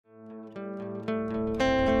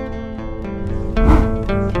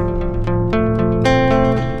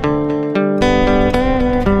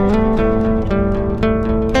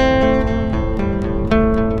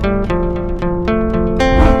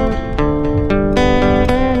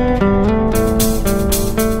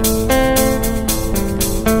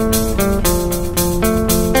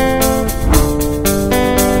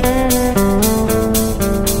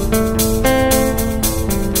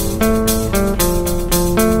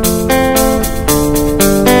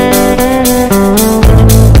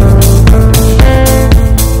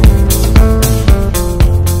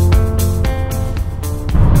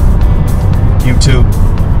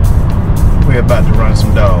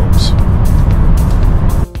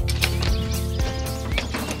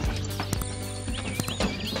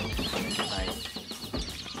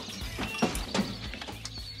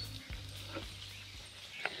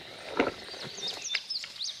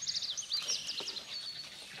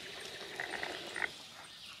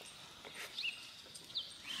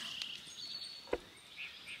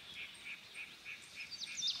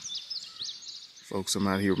Folks, I'm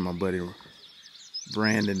out here with my buddy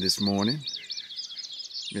Brandon this morning,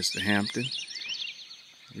 Mr. Hampton.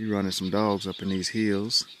 He's running some dogs up in these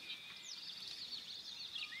hills.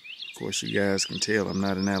 Of course, you guys can tell I'm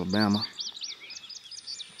not in Alabama.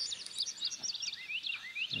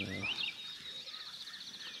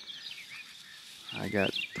 I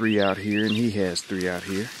got 3 out here and he has 3 out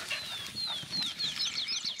here.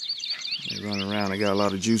 They're running around. I got a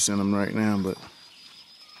lot of juice in them right now, but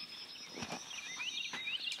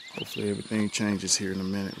hopefully everything changes here in a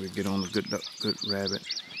minute. We get on a good rabbit.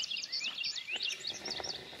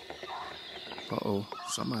 Uh-oh,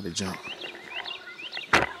 somebody jumped.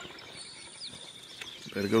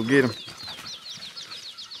 Better go get him.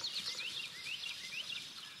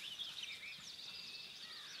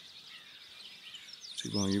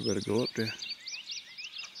 T-Bone, you better go up there.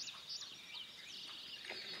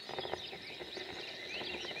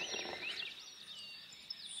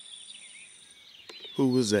 Who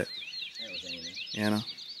was that? That was Anna. Anna?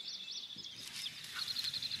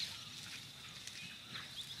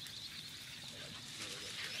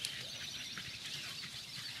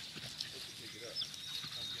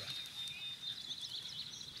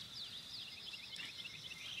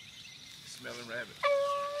 Smelling rabbit.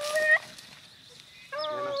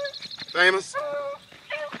 Anna? Famous?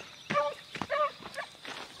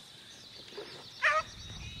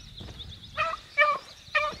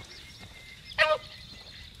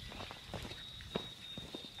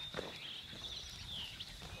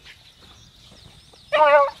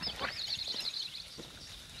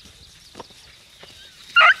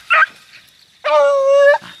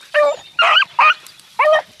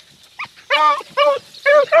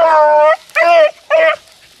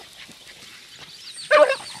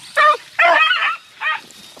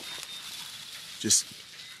 Just,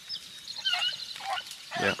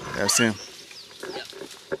 yeah, that's him. They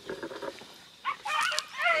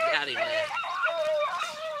got him there.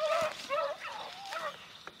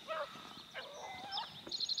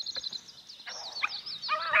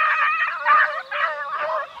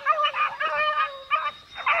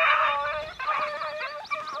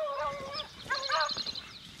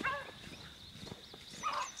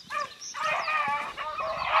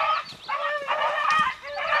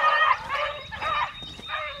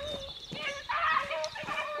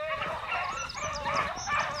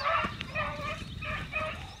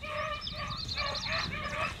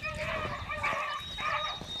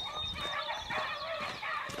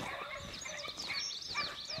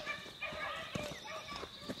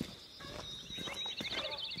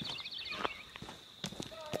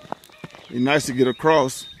 Be nice to get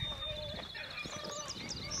across.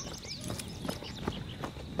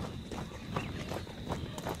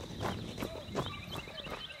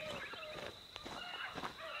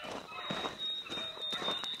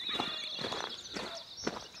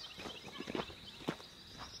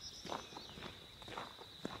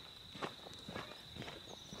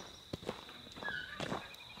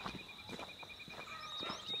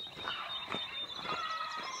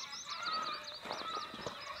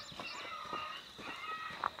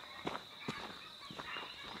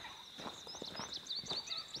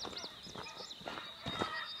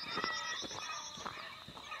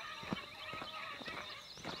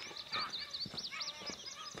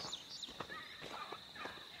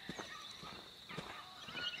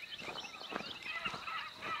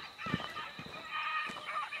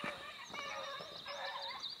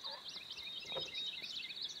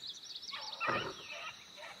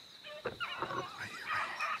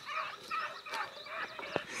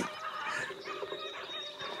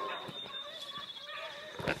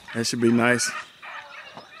 That should be nice.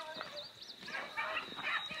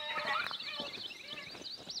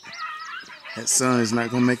 That sun is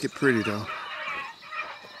not gonna make it pretty though.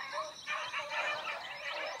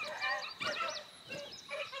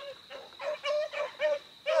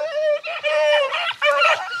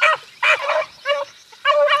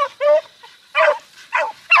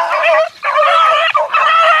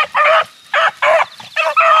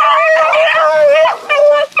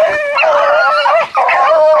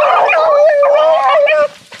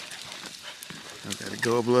 I gotta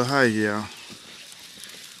go up a little higher, y'all.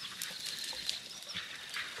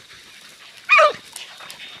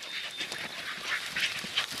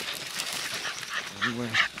 Anyway.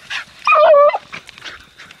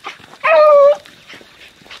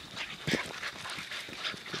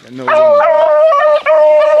 I know go,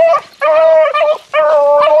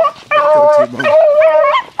 T-Bone.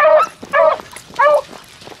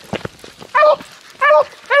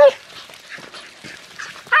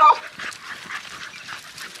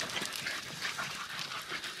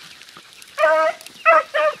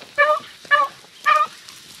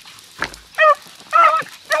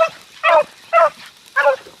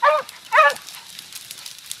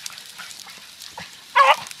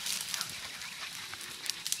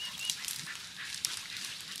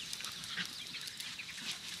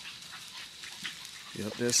 She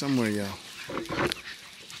up there somewhere, y'all.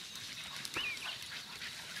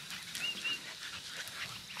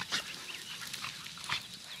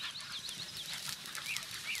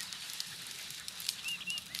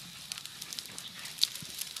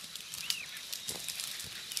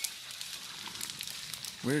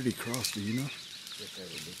 Where did he cross? Do you know? Just over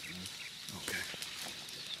this one. Okay.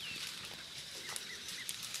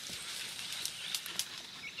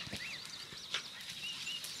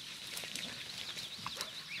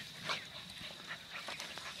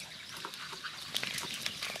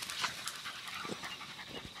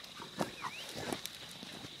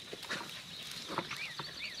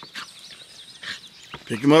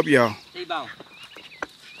 Pick him up, y'all. T-bone.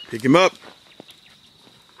 Pick him up.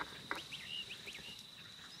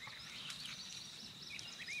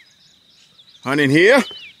 Hunt in here.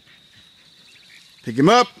 Pick him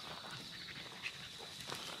up.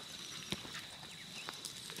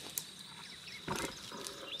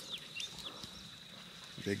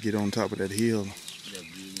 They get on top of that hill.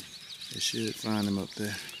 They should find him up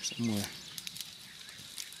there somewhere.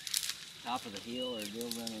 Top of the hill, or they'll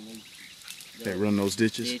run in these. They run those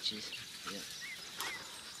ditches. Ditches. Yeah.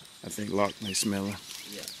 I think Locke may smell her.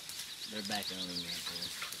 Yeah. They're back on him right there.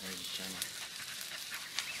 They're just trying to.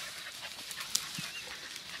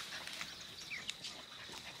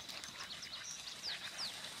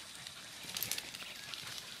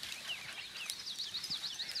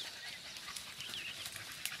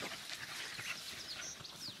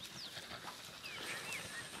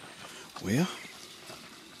 Well,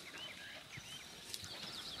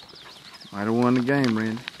 might have won the game,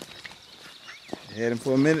 Randy. You had him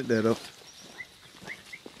for a minute there, though.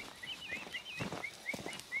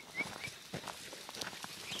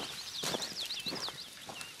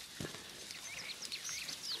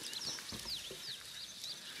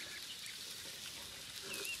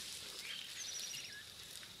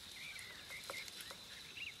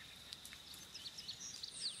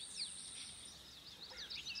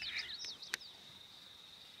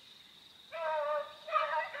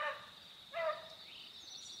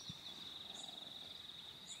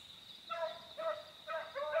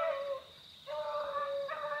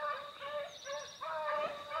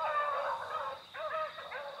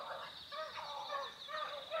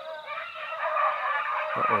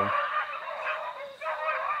 Uh-oh.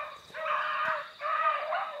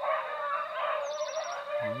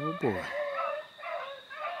 Oh boy.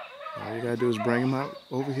 All you gotta do is bring him out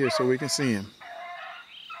over here so we can see him.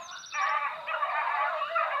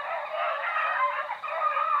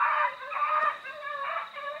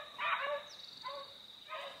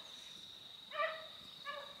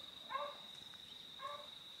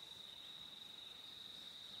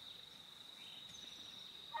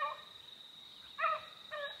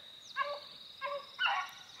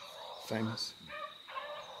 Famous?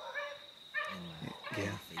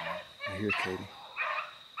 Yeah. I hear Katie.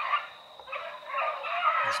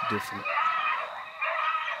 It's different.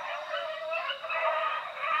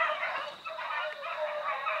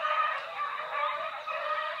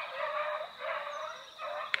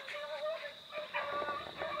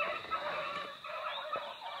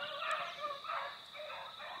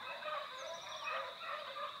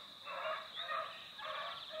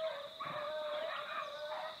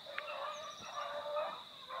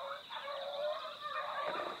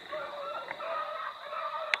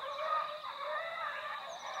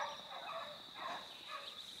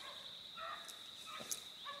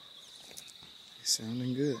 It's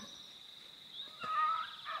sounding good.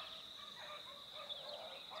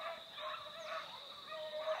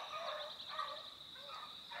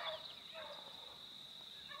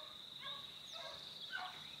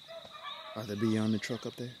 Are they beyond the truck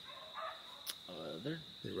up there? They're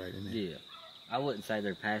right in there? Yeah. I wouldn't say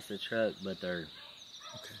they're past the truck, but they're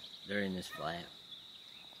Okay. they're in this flat.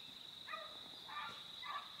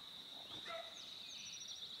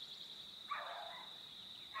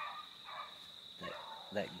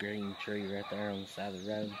 That green tree right there on the side of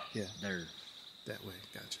the road. Yeah. They're That way,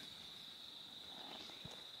 gotcha.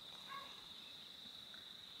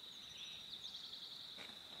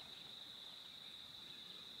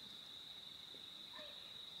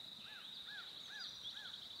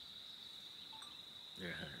 they're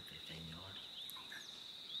 115 yards.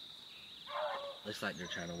 Looks like they're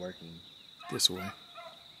trying to work him. This way.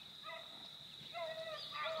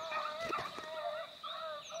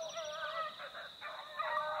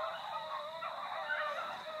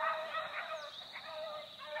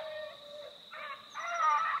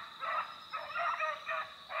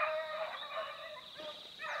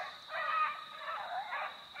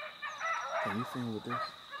 Can you film with this?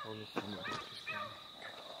 Hold this thing with this camera.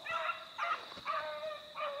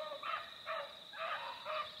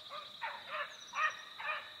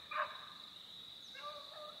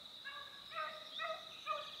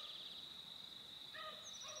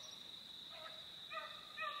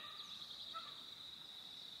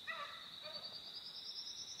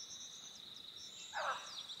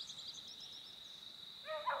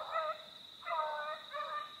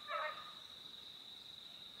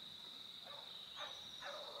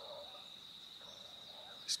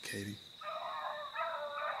 Katie.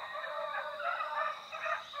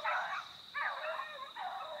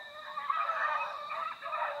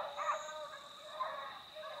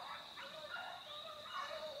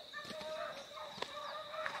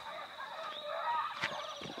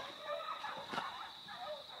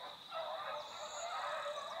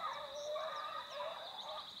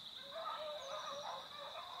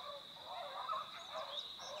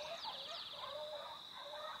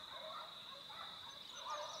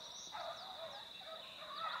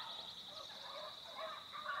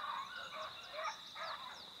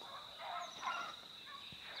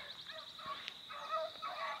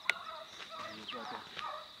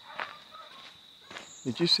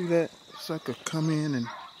 Did you see that sucker come in and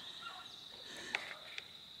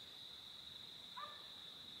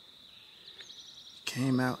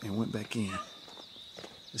came out and went back in?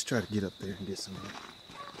 Let's try to get up there and get some of it.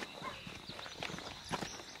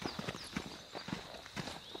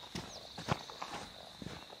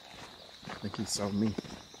 I think he saw me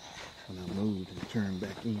when I moved and turned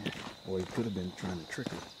back in. Or he could have been trying to trick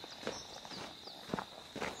her.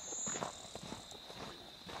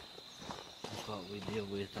 That's what we deal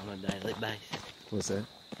with on a daily basis. What's that?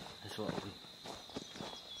 That's what we.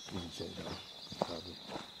 You can say that, probably.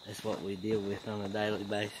 That's what we deal with on a daily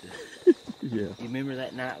basis. Yeah. You remember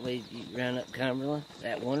that night we ran up Cumberland?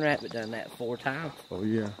 That one rabbit done that 4 times. Oh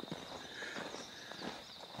yeah.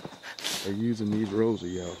 They're using these rows of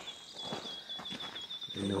y'all.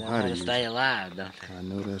 They know how to stay alive, don't they? I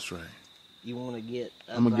know that's right. You want to get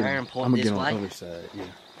up I'm there and point this get on way? the other side, yeah.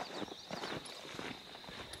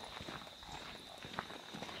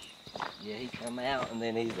 Yeah, he come out and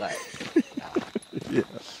then he's like, Yeah.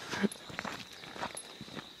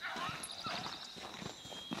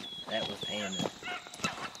 that was Hannah.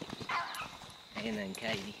 Hannah and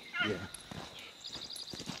Katie. Yeah.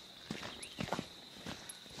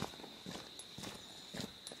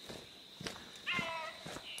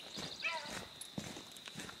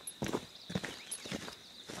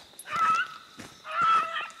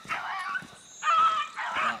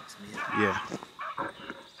 Yeah.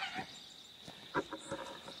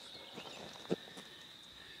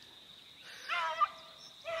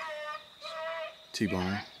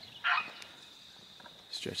 T-bone.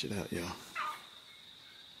 Stretch it out, y'all.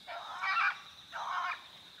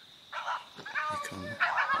 They come.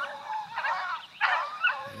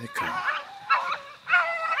 They come.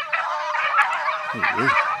 Hey,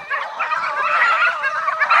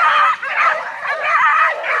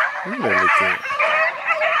 look at that.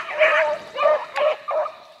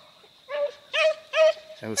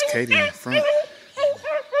 That was Katie in front.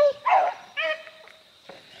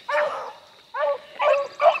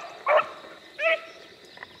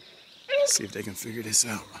 Let's see if they can figure this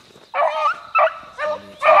out.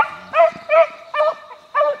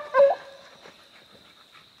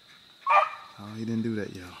 Oh, he didn't do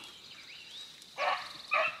that, y'all.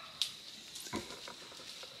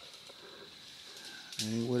 That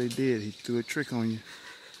ain't what he did. He threw a trick on you.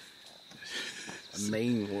 A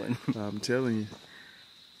mean one. I'm telling you.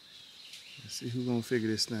 Let's see who's gonna figure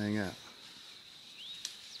this thing out.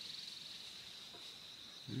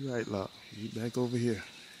 You right, Locke. You back over here.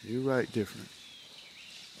 You right, different.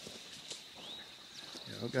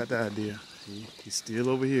 Y'all got the idea. He's still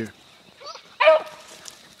over here.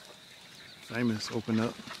 Famous, open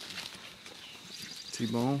up.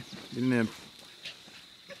 T-bone, get in there.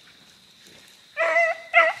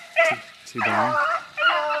 T-bone.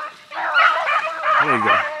 There you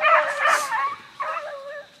go.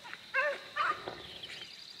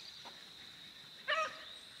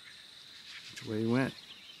 Which way he went?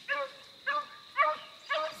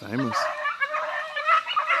 Famous.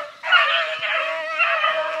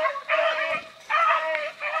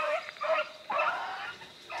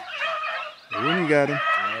 When you got him.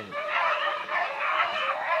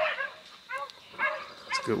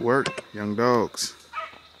 It's good work, young dogs.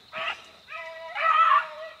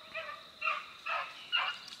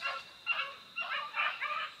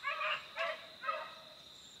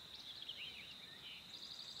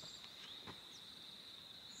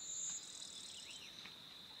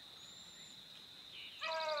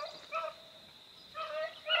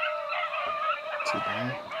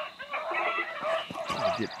 T-bone. Try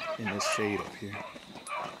to get in this shade up here.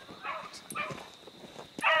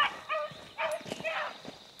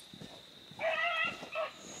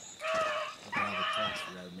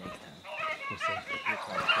 What's that?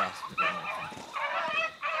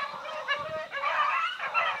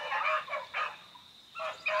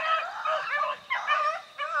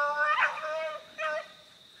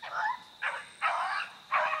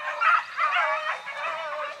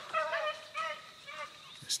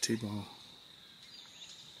 There's T-bone.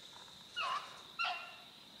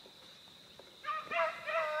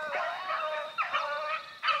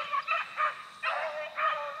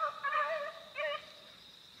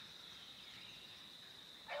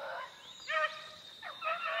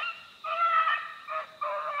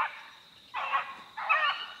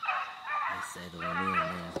 Settling in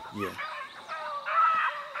now. Yeah.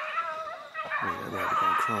 Yeah, that rabbit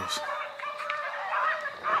gonna cross.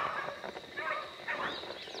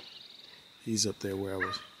 He's up there where I was.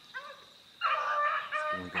 This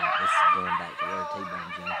is going back to where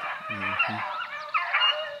T-bone jumped. Mm-hmm.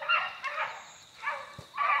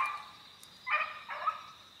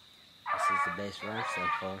 This is the best race so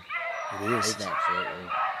far. It is. It's absolutely.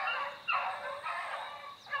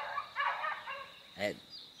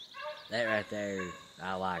 That right there,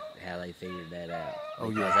 I like how they figured that out. Oh,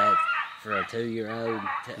 because yeah. that's for a 2-year-old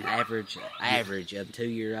average of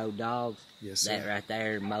 2-year-old dogs. Yes, sir. That right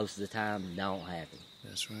there, most of the time, don't happen.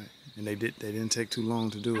 That's right. And they didn't take too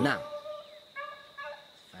long to do it. No.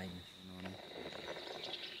 Famous.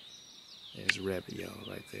 There's a rabbit, y'all,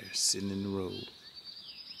 right there, sitting in the road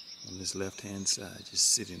on this left-hand side,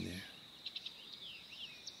 just sitting there.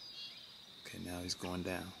 Okay, now he's going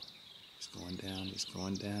down. He's going down, he's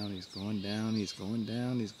going down, he's going down, he's going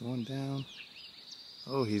down, he's going down.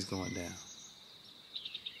 Oh, he's going down.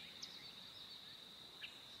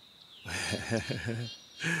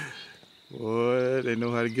 Boy, they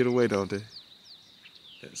know how to get away, don't they?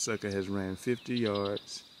 That sucker has ran 50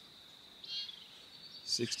 yards,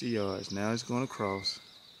 60 yards. Now he's going to cross.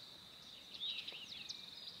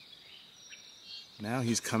 Now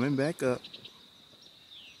he's coming back up.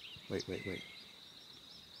 Wait.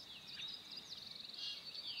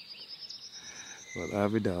 Well, I'll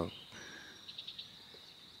be dog.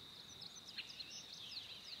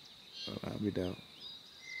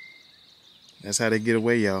 That's how they get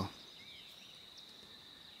away, y'all.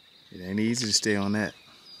 It ain't easy to stay on that.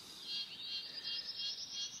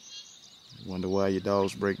 Wonder why your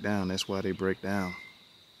dogs break down. That's why they break down.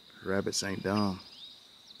 Rabbits ain't dumb.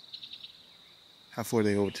 How far are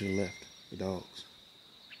they over to the left, the dogs?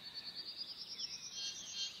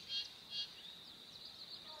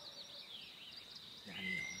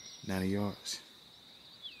 yards. 90 yards.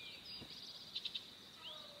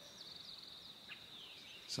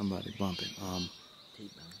 Somebody bumping. T-bone.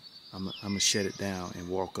 I'm gonna shut it down and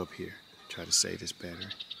walk up here. Try to save this battery.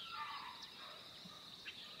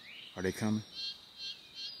 Are they coming?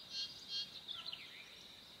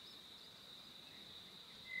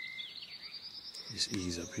 Just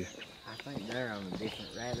ease up here. I think they're on a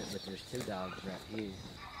different rabbit, but there's 2 dogs right here.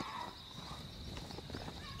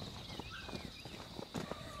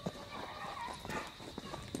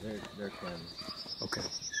 They're coming. Okay.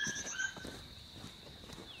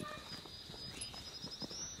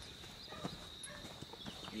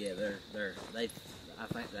 Yeah, I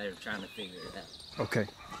think they're trying to figure it out. Okay.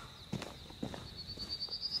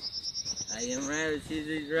 Hey, them rabbits use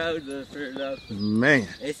these roads up here, though. Man.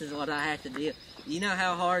 This is what I have to deal. You know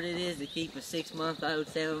how hard it is to keep a 6-month-old,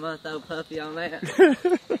 7-month-old puppy on that?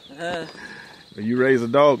 Well, you raise a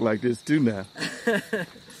dog like this too now.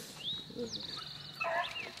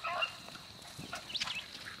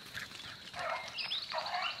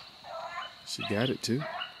 She got it too.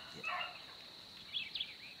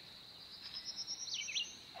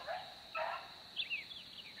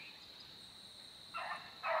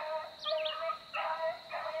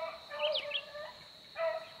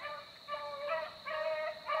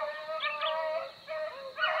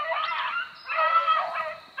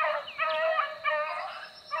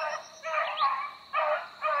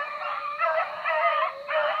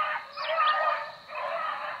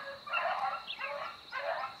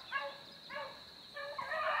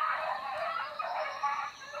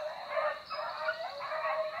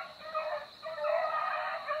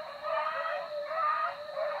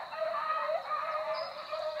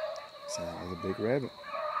 Sound like a big rabbit.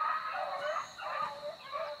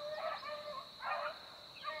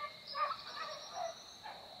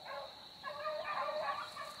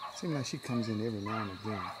 Seems like she comes in every now and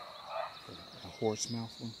again. A horse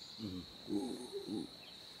mouth one. Mm-hmm.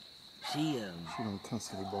 She don't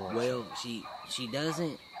constantly bark. Well, she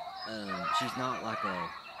doesn't. She's not like a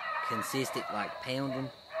consistent like pounding,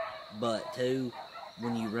 but too,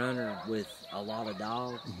 when you run her with a lot of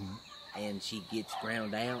dogs. Mm-hmm. And she gets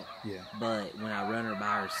ground out. Yeah. But when I run her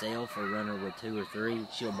by herself or run her with 2 or 3,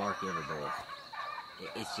 she'll bark every breath.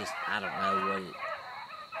 It's just, I don't know what it...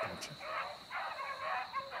 Gotcha.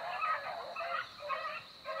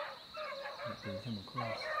 Come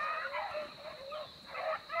across.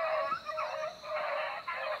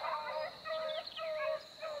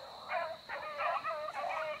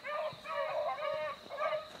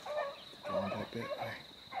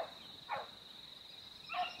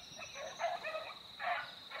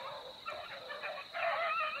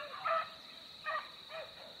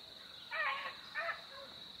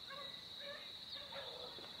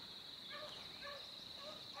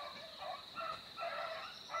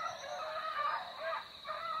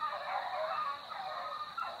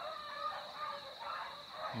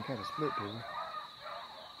 You got a split, baby.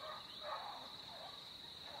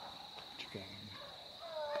 What you got on there?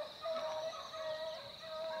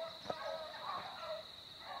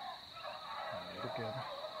 All right, together.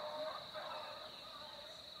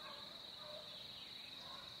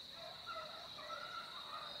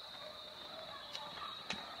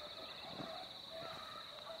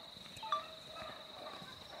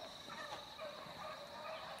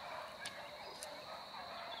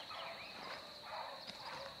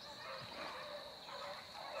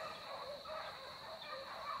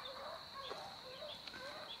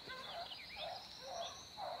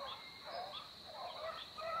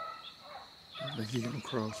 I think he's gonna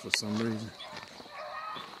cross for some reason.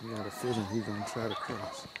 We got a feeling he's gonna try to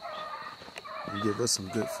cross and give us some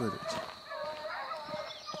good footage.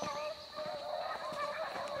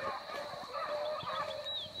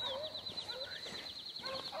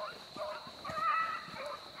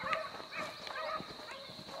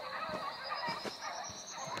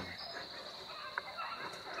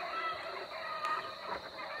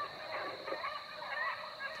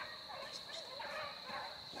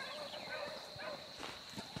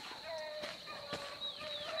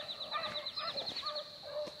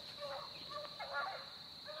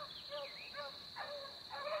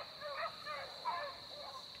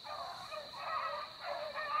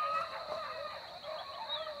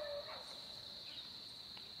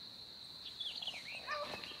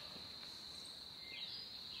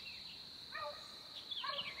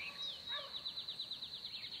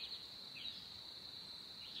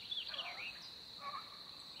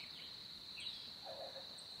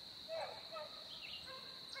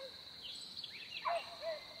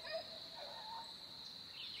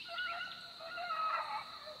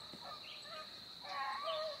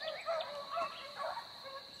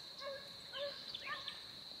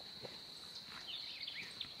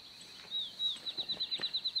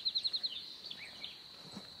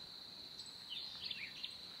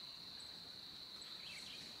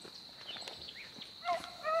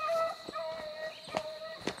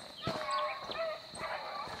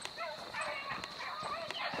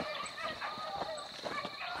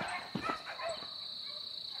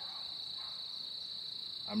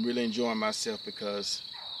 I'm really enjoying myself because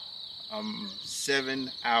I'm 7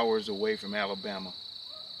 hours away from Alabama.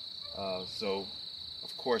 So,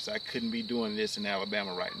 of course, I couldn't be doing this in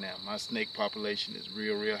Alabama right now. My snake population is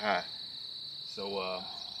real high. So,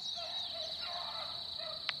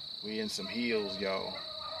 we in some hills, y'all.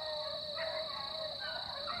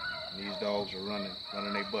 And these dogs are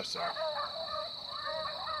running their butts off.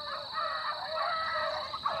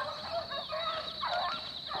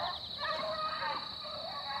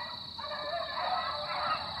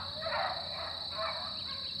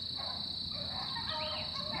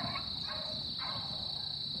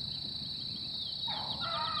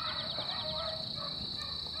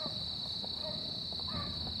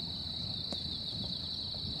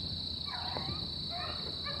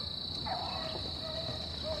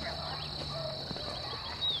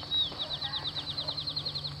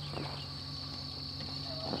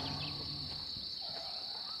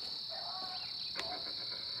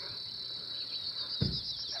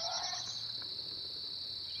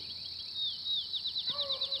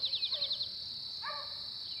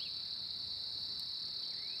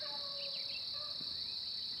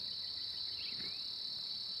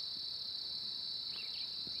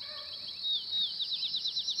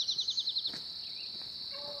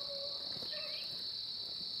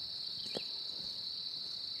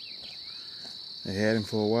 They had him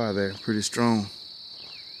for a while there, pretty strong.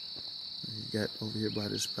 He got over here by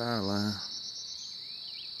this power line.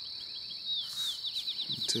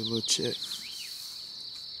 To a little check.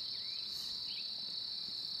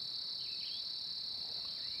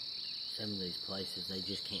 Some of these places, they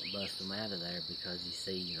just can't bust them out of there because you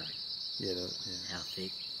see, like, how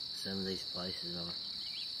thick some of these places are.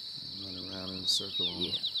 Running around in a circle on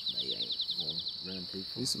them. They ain't going to run too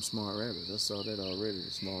far. These some smart rabbits. I saw that already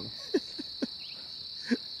this morning.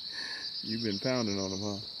 You've been pounding on them,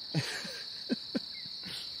 huh?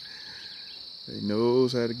 They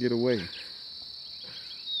knows how to get away.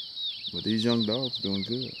 But these young dogs doing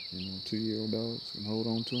good. 2-year-old dogs can hold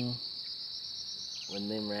on to them. When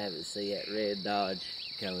them rabbits see that red Dodge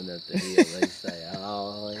coming up the hill, they say,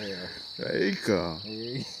 "Oh, yeah. There he come."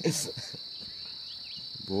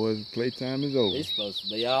 Boys, playtime is over. It's supposed to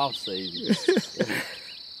be off season.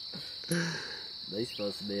 They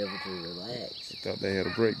supposed to be able to relax. They thought they had a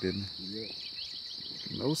break, didn't they?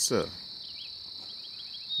 Yeah. No, sir.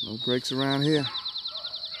 No breaks around here.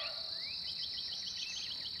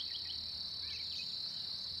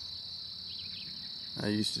 I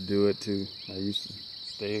used to do it too. I used to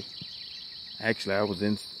Actually, I was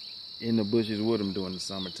in the bushes with them during the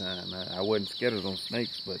summertime. I wasn't scared of those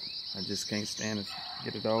snakes, but I just can't stand to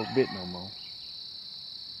get a dog bit no more.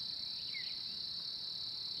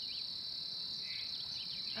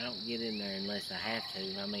 I don't get in there unless I have to.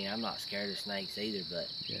 I mean, I'm not scared of snakes either, but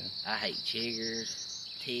yeah, I hate chiggers,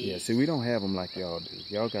 ticks. Yeah, see, we don't have them like y'all do.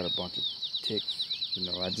 Y'all got a bunch of ticks. You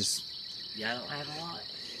know, Y'all don't have a lot?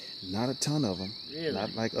 Not a ton of them. Really?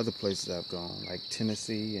 Not like other places I've gone, like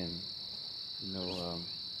Tennessee and, you know,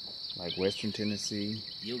 like Western Tennessee.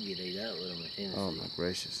 You'll get ate up with them in Tennessee. Oh, my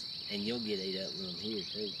gracious. And you'll get ate up with them here,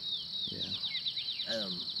 too. Yeah.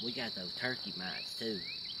 We got those turkey mites, too.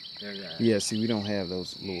 Yeah, see, we don't have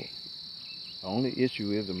those little. The only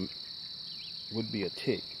issue is would be a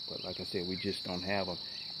tick, but like I said, we just don't have them,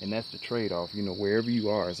 and that's the trade-off. You know, wherever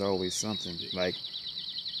you are, it's always something. Like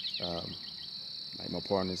my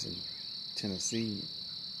partners in Tennessee,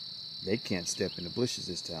 they can't step in the bushes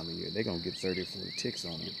this time of year. They're gonna get 30 or 40 ticks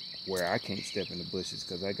on them. Where I can't step in the bushes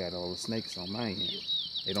because I got all the snakes on my end.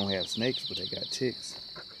 They don't have snakes, but they got ticks.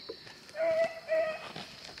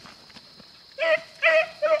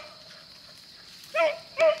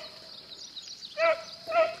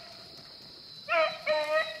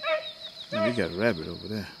 We got a rabbit over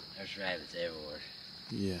there. There's rabbits everywhere.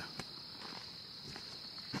 Yeah.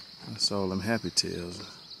 I saw them happy tails.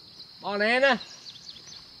 Come on, Anna.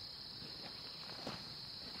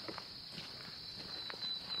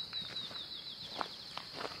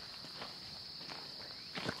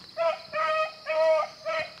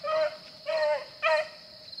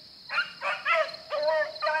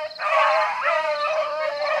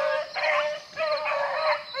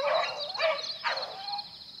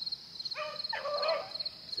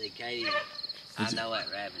 See, Katie, I know that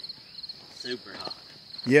rabbit. Super hot.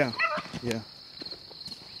 Yeah, yeah.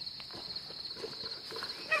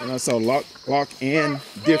 And I saw Lock and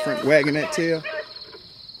different wagging that tail.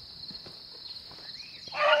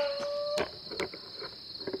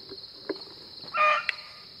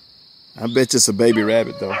 I bet you it's a baby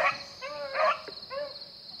rabbit though. Anna!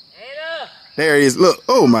 There he is. Look.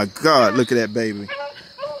 Oh my God. Look at that baby.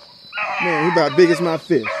 Man, he about big as my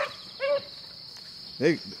fist.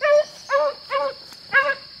 They,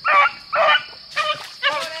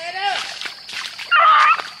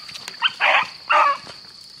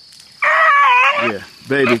 yeah,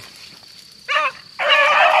 baby.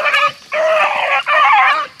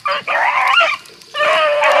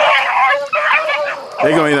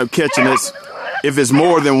 They're gonna end up catching this if it's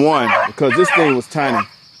more than one, because this thing was tiny.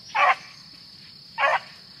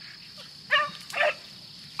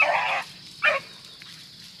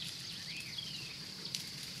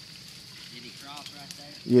 Did he cross right there?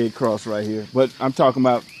 Yeah, he crossed right here. But I'm talking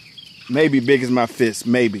about maybe big as my fist,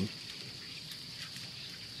 maybe.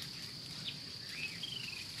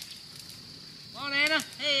 Come on, Anna.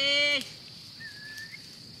 Hey!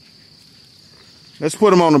 Let's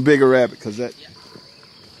put him on a bigger rabbit, because that... Yeah.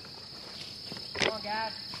 Come on,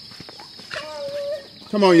 guys.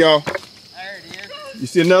 Come on, y'all. There it is. You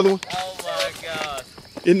see another one? Oh, my God.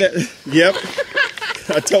 Isn't that... Yep.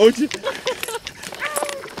 I told you.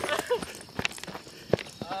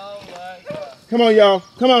 Oh, my God. Come on, y'all.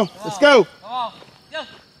 Come on. Let's go. Come on. Go.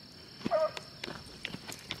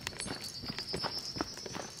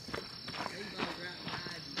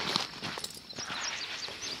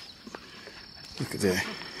 Look at that.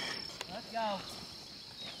 Let's go.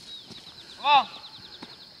 Come on.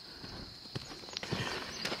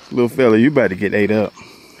 Little fella, you about to get ate up.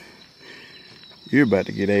 You're about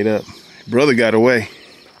to get ate up. Brother got away.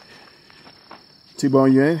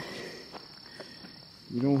 T-Bone, you ain't?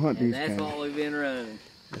 You don't hunt these That's kinds. what we've been running.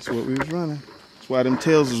 That's what we was running. That's why them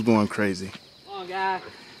tails was going crazy. Come on, guy.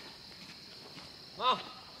 Come on.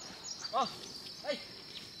 Come on. Hey.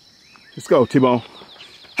 Let's go, T-Bone.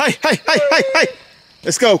 Hey, hey, hey, hey, hey.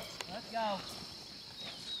 Let's go. Let's go.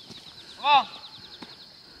 Come on.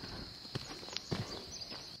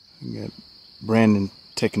 We got Brandon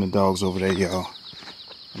taking the dogs over there, y'all.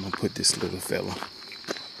 I'm gonna put this little fella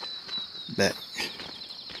back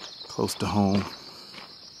close to home.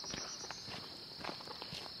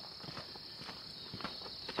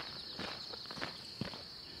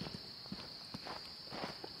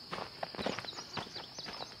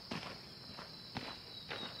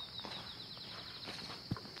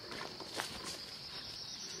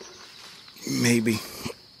 Maybe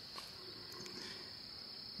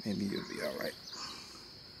you'll be all right.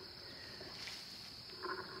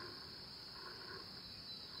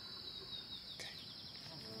 Okay.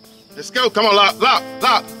 Let's go. Come on, Lock.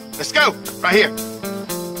 Let's go. Right here.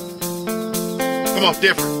 Come on,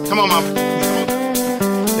 different. Come on, mama. Come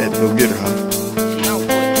on. Had to go get her, huh?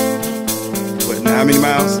 How many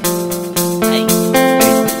miles?